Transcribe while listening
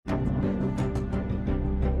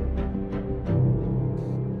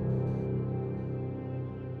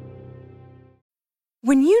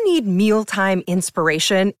When you need mealtime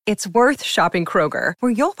inspiration, it's worth shopping Kroger,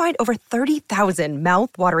 where you'll find over 30,000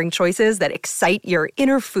 mouth-watering choices that excite your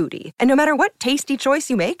inner foodie. And no matter what tasty choice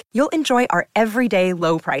you make, you'll enjoy our everyday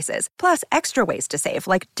low prices, plus extra ways to save,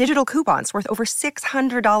 like digital coupons worth over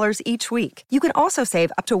 $600 each week. You can also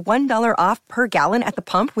save up to $1 off per gallon at the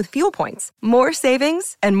pump with fuel points. More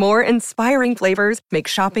savings and more inspiring flavors make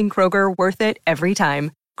shopping Kroger worth it every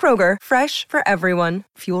time. Kroger, fresh for everyone.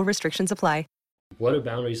 Fuel restrictions apply. What do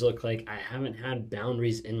boundaries look like? I haven't had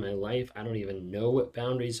boundaries in my life. I don't even know what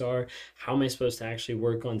boundaries are. How am I supposed to actually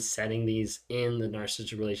work on setting these in the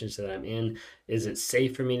narcissistic relationship that I'm in? Is it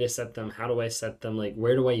safe for me to set them? How do I set them? Like,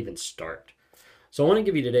 where do I even start? So I want to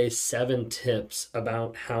give you today 7 tips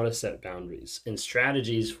about how to set boundaries and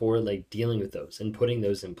strategies for like dealing with those and putting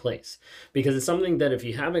those in place. Because it's something that if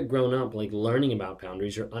you haven't grown up like learning about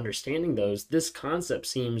boundaries or understanding those, this concept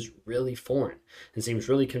seems really foreign and seems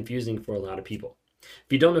really confusing for a lot of people.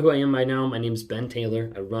 If you don't know who I am by now, my name is Ben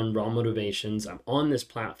Taylor. I run Raw Motivations. I'm on this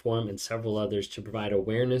platform and several others to provide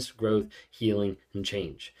awareness, growth, healing, and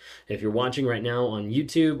change. If you're watching right now on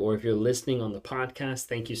YouTube or if you're listening on the podcast,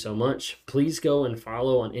 thank you so much. Please go and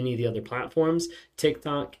follow on any of the other platforms,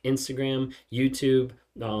 TikTok, Instagram, YouTube,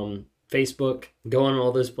 Facebook. Go on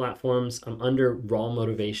all those platforms. I'm under Raw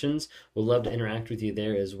Motivations. We'd love to interact with you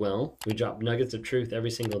there as well. We drop nuggets of truth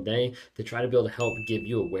every single day to try to be able to help give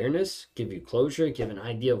you awareness, give you closure, give an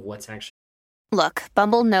idea of what's actually. Look,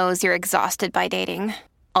 Bumble knows you're exhausted by dating.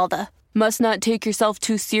 All the must not take yourself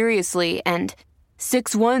too seriously and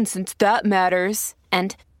 6'1" since that matters.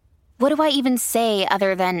 And what do I even say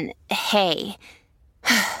other than hey?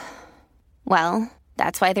 Well,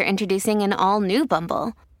 that's why they're introducing an all-new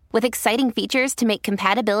Bumble. With exciting features to make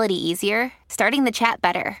compatibility easier, starting the chat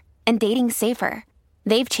better, and dating safer.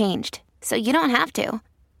 They've changed, so you don't have to.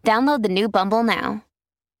 Download the new Bumble now.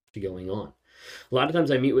 Going on. A lot of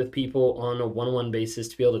times I meet with people on a one-on-one basis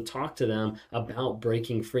to be able to talk to them about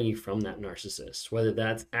breaking free from that narcissist, whether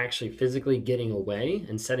that's actually physically getting away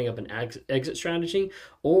and setting up an exit strategy,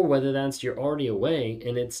 or whether that's you're already away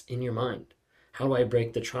and it's in your mind. How do I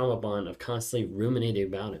break the trauma bond of constantly ruminating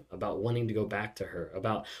about it, about wanting to go back to her,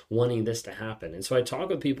 about wanting this to happen? And so I talk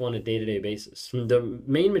with people on a day-to-day basis. The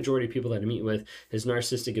main majority of people that I meet with is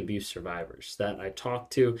narcissistic abuse survivors that I talk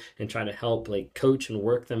to and try to help like coach and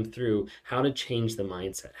work them through how to change the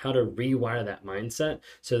mindset, how to rewire that mindset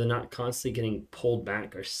so they're not constantly getting pulled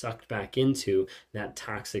back or sucked back into that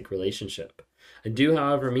toxic relationship. I do,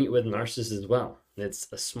 however, meet with narcissists as well. It's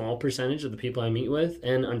a small percentage of the people I meet with,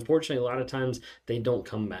 and unfortunately, a lot of times they don't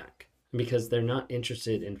come back because they're not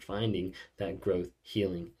interested in finding that growth,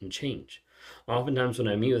 healing, and change. Oftentimes when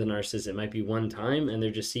I meet with a narcissist, it might be one time and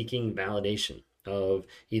they're just seeking validation of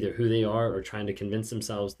either who they are or trying to convince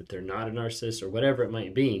themselves that they're not a narcissist or whatever it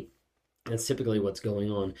might be. That's typically what's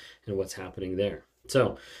going on and what's happening there.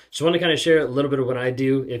 So just want to kind of share a little bit of what I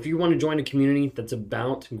do. If you want to join a community that's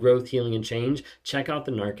about growth, healing, and change, check out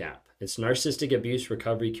the NARC app. It's Narcissistic Abuse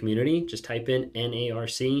Recovery Community. Just type in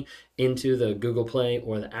NARC into the Google Play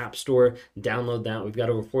or the App Store. Download that. We've got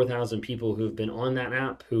over 4,000 people who've been on that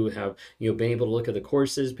app who have been able to look at the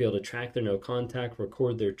courses, be able to track their no contact,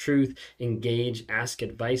 record their truth, engage, ask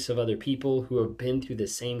advice of other people who have been through the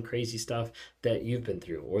same crazy stuff that you've been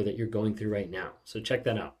through or that you're going through right now. So check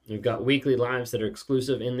that out. We've got weekly lives that are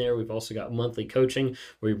exclusive in there. We've also got monthly coaching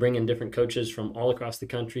where we bring in different coaches from all across the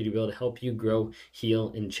country to be able to help you grow,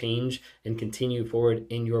 heal, and change and continue forward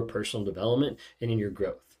in your personal development and in your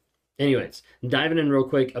growth. Anyways, diving in real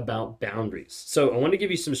quick about boundaries. So I want to give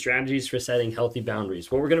you some strategies for setting healthy boundaries.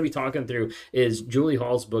 What we're going to be talking through is Julie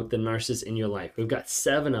Hall's book, The Narcissist in Your Life. We've got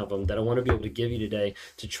 7 of them that I want to be able to give you today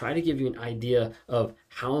to try to give you an idea of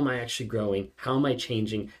how am I actually growing, how am I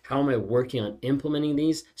changing, how am I working on implementing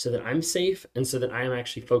these so that I'm safe and so that I am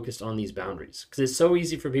actually focused on these boundaries. Because it's so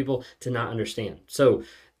easy for people to not understand. So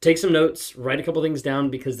take some notes, write a couple things down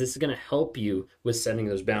because this is going to help you with setting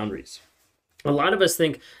those boundaries. A lot of us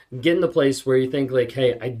get in the place where you think like,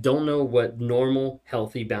 hey, I don't know what normal,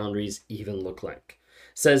 healthy boundaries even look like.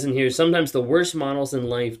 It says in here, sometimes the worst models in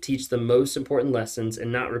life teach the most important lessons,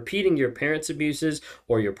 and not repeating your parents' abuses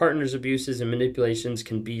or your partner's abuses and manipulations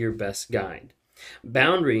can be your best guide.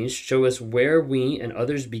 Boundaries show us where we and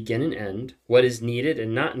others begin and end, what is needed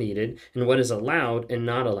and not needed, and what is allowed and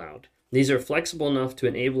not allowed. These are flexible enough to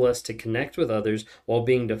enable us to connect with others while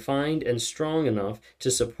being defined and strong enough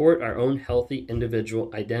to support our own healthy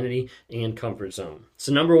individual identity and comfort zone.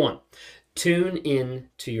 So number 1, tune in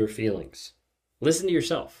to your feelings. Listen to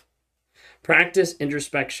yourself. Practice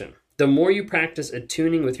introspection. The more you practice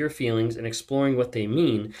attuning with your feelings and exploring what they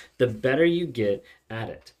mean, the better you get at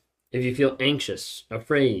it. If you feel anxious,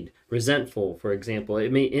 afraid, resentful, for example,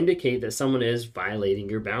 it may indicate that someone is violating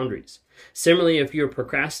your boundaries. Similarly, if you're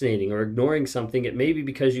procrastinating or ignoring something, it may be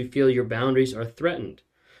because you feel your boundaries are threatened.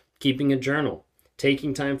 Keeping a journal,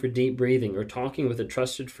 taking time for deep breathing, or talking with a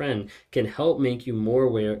trusted friend can help make you more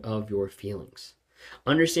aware of your feelings.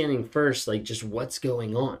 Understanding first, like, just what's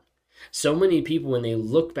going on. So many people, when they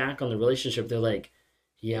look back on the relationship, they're like,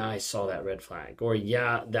 yeah, I saw that red flag, or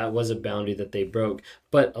yeah, that was a boundary that they broke.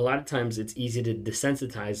 But a lot of times it's easy to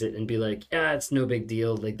desensitize it and be like, yeah, it's no big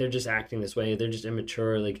deal. Like, they're just acting this way. They're just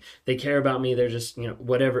immature. Like, they care about me. They're just,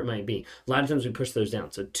 whatever it might be. A lot of times we push those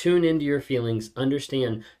down. So tune into your feelings,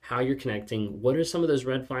 understand how you're connecting. What are some of those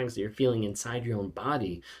red flags that you're feeling inside your own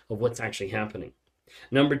body of what's actually happening?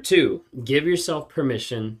 Number 2, give yourself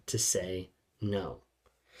permission to say no.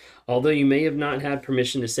 Although you may have not had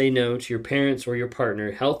permission to say no to your parents or your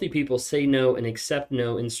partner, healthy people say no and accept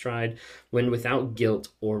no in stride when without guilt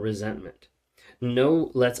or resentment. No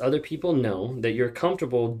lets other people know that you're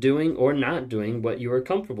comfortable doing or not doing what you are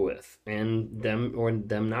comfortable with, and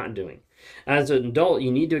them not doing. As an adult,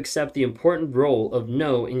 you need to accept the important role of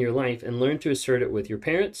no in your life and learn to assert it with your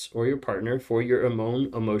parents or your partner for your own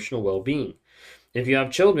emotional well-being. If you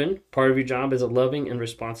have children, part of your job as a loving and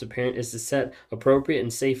responsive parent is to set appropriate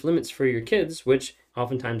and safe limits for your kids, which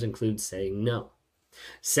oftentimes includes saying no.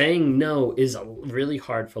 Saying no is really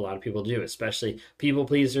hard for a lot of people to do, especially people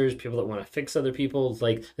pleasers, people that want to fix other people.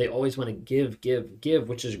 Like, they always want to give,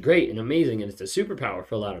 which is great and amazing, and it's a superpower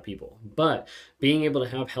for a lot of people. But being able to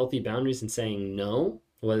have healthy boundaries and saying no,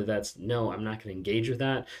 whether that's, no, I'm not going to engage with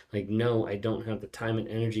that. Like, no, I don't have the time and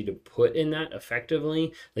energy to put in that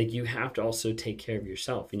effectively. Like, you have to also take care of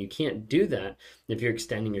yourself. And you can't do that if you're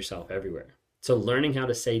extending yourself everywhere. So learning how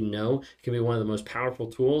to say no can be one of the most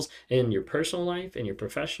powerful tools in your personal life, in your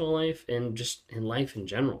professional life, and just in life in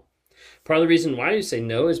general. Part of the reason why you say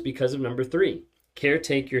no is because of number 3,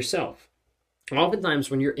 caretake yourself. Oftentimes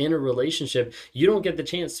when you're in a relationship, you don't get the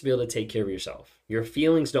chance to be able to take care of yourself. Your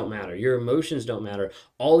feelings don't matter. Your emotions don't matter.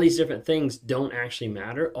 All these different things don't actually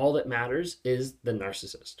matter. All that matters is the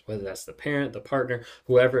narcissist, whether that's the parent, the partner,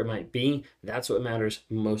 whoever it might be. That's what matters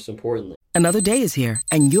most importantly. Another day is here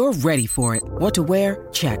and you're ready for it. What to wear?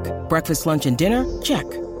 Check. Breakfast, lunch, and dinner? Check.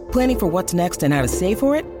 Planning for what's next and how to save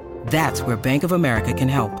for it? That's where Bank of America can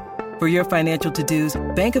help. For your financial to-dos,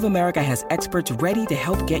 Bank of America has experts ready to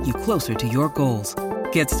help get you closer to your goals.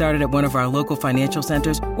 Get started at one of our local financial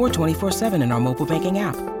centers or 24/7 in our mobile banking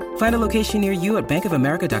app. Find a location near you at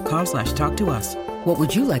bankofamerica.com/talktous. What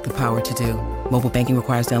would you like the power to do? Mobile banking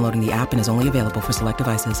requires downloading the app and is only available for select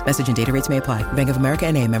devices. Message and data rates may apply. Bank of America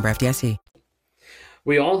N.A., member FDIC.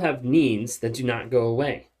 We all have needs that do not go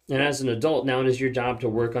away. And as an adult, now it is your job to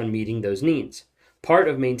work on meeting those needs. Part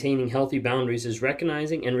of maintaining healthy boundaries is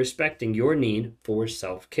recognizing and respecting your need for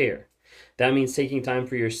self-care. That means taking time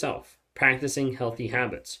for yourself, practicing healthy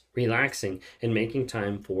habits, relaxing, and making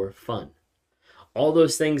time for fun. All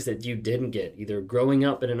those things that you didn't get, either growing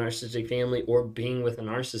up in a narcissistic family or being with a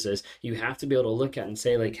narcissist, you have to be able to look at and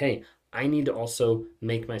say, like, hey, I need to also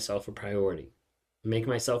make myself a priority. Make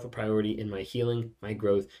myself a priority in my healing, my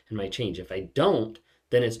growth, and my change. If I don't,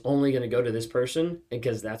 then it's only going to go to this person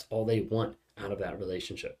because that's all they want out of that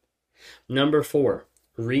relationship. Number 4,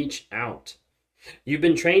 reach out. You've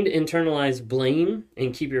been trained to internalize blame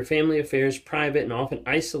and keep your family affairs private and often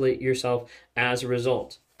isolate yourself as a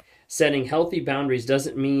result. Setting healthy boundaries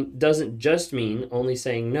doesn't just mean only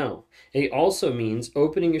saying no. It also means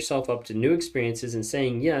opening yourself up to new experiences and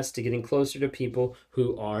saying yes to getting closer to people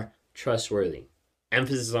who are trustworthy.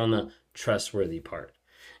 Emphasis on the trustworthy part.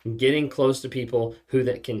 Getting close to people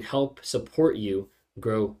that can help support you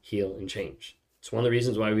grow, heal, and change. It's one of the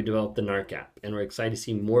reasons why we developed the NARC app, and we're excited to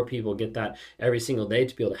see more people get that every single day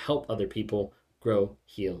to be able to help other people grow,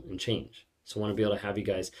 heal, and change. So I want to be able to have you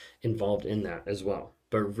guys involved in that as well.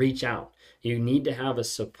 But reach out. You need to have a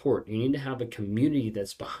support. You need to have a community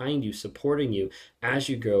that's behind you, supporting you as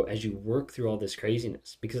you grow, as you work through all this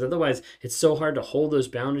craziness. Because otherwise, it's so hard to hold those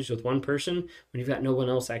boundaries with one person when you've got no one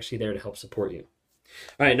else actually there to help support you.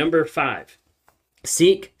 All right, number 5,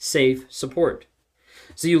 seek safe support.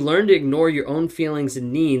 So you learn to ignore your own feelings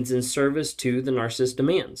and needs in service to the narcissist's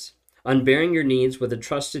demands. Unbearing your needs with a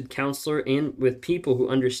trusted counselor and with people who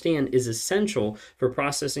understand is essential for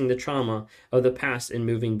processing the trauma of the past and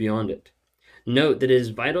moving beyond it. Note that it is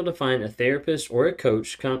vital to find a therapist or a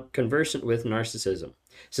coach conversant with narcissism,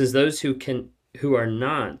 since those who are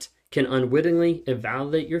not can unwittingly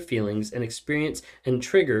invalidate your feelings and experience and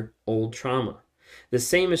trigger old trauma. The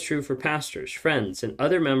same is true for pastors, friends, and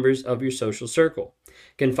other members of your social circle.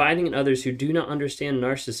 Confiding in others who do not understand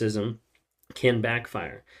narcissism can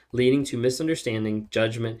backfire, leading to misunderstanding,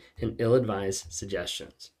 judgment, and ill-advised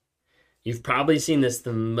suggestions. You've probably seen this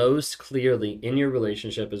the most clearly in your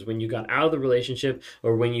relationship is when you got out of the relationship,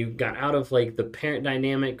 or when you got out of like the parent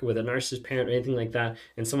dynamic with a narcissist parent or anything like that,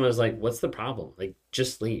 and someone was like, what's the problem? Like,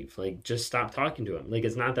 just leave. Like, just stop talking to him. Like,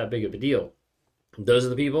 it's not that big of a deal. Those are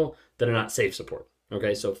the people that are not safe support.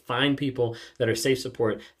 Okay, so find people that are safe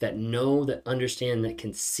support, that know, that understand, that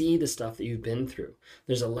can see the stuff that you've been through.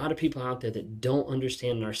 There's a lot of people out there that don't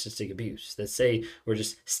understand narcissistic abuse, that say we're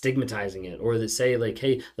just stigmatizing it, or that say like,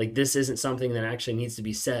 hey, like this isn't something that actually needs to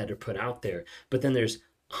be said or put out there. But then there's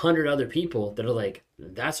 100 other people that are like,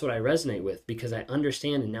 that's what I resonate with because I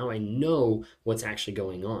understand and now I know what's actually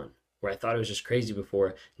going on. Where I thought it was just crazy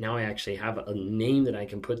before, now I actually have a name that I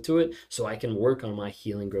can put to it so I can work on my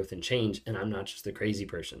healing, growth, and change, and I'm not just the crazy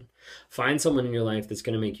person. Find someone in your life that's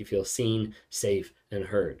going to make you feel seen, safe, and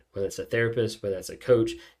heard, whether it's a therapist, whether it's a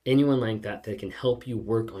coach, anyone like that that can help you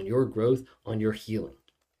work on your growth, on your healing.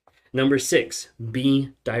 Number 6,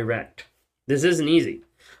 be direct. This isn't easy,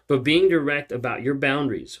 but being direct about your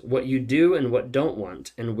boundaries, what you do and what don't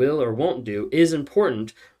want, and will or won't do is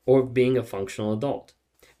important, or being a functional adult.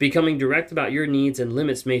 Becoming direct about your needs and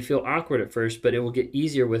limits may feel awkward at first, but it will get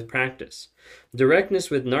easier with practice. Directness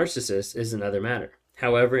with narcissists is another matter.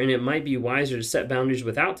 However, and it might be wiser to set boundaries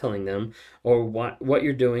without telling them or what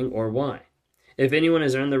you're doing or why. If anyone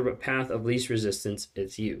is on the path of least resistance,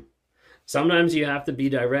 it's you. Sometimes you have to be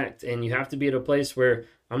direct, and you have to be at a place where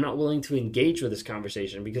I'm not willing to engage with this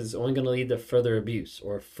conversation because it's only going to lead to further abuse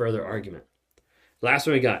or further argument. Last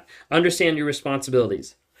one we got, understand your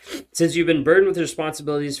responsibilities. Since you've been burdened with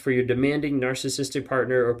responsibilities for your demanding narcissistic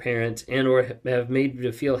partner or parent and or have made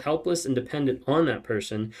you feel helpless and dependent on that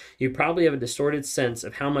person, you probably have a distorted sense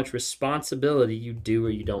of how much responsibility you do or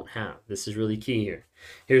you don't have. This is really key here.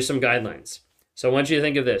 Here's some guidelines. So I want you to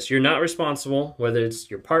think of this. You're not responsible, whether it's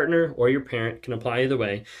your partner or your parent, can apply either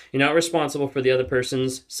way. You're not responsible for the other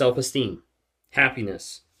person's self-esteem,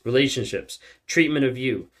 happiness, relationships, treatment of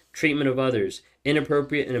you, treatment of others,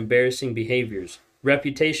 inappropriate and embarrassing behaviors,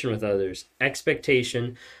 reputation with others,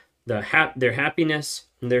 expectation, their happiness,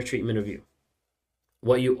 and their treatment of you.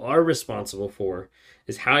 What you are responsible for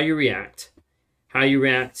is how you react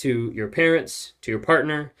to your parents, to your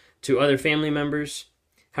partner, to other family members,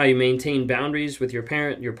 how you maintain boundaries with your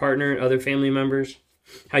parent, your partner, and other family members,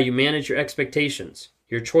 how you manage your expectations,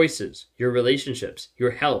 your choices, your relationships,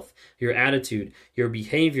 your health, your attitude, your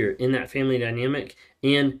behavior in that family dynamic,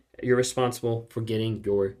 and you're responsible for getting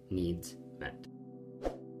your needs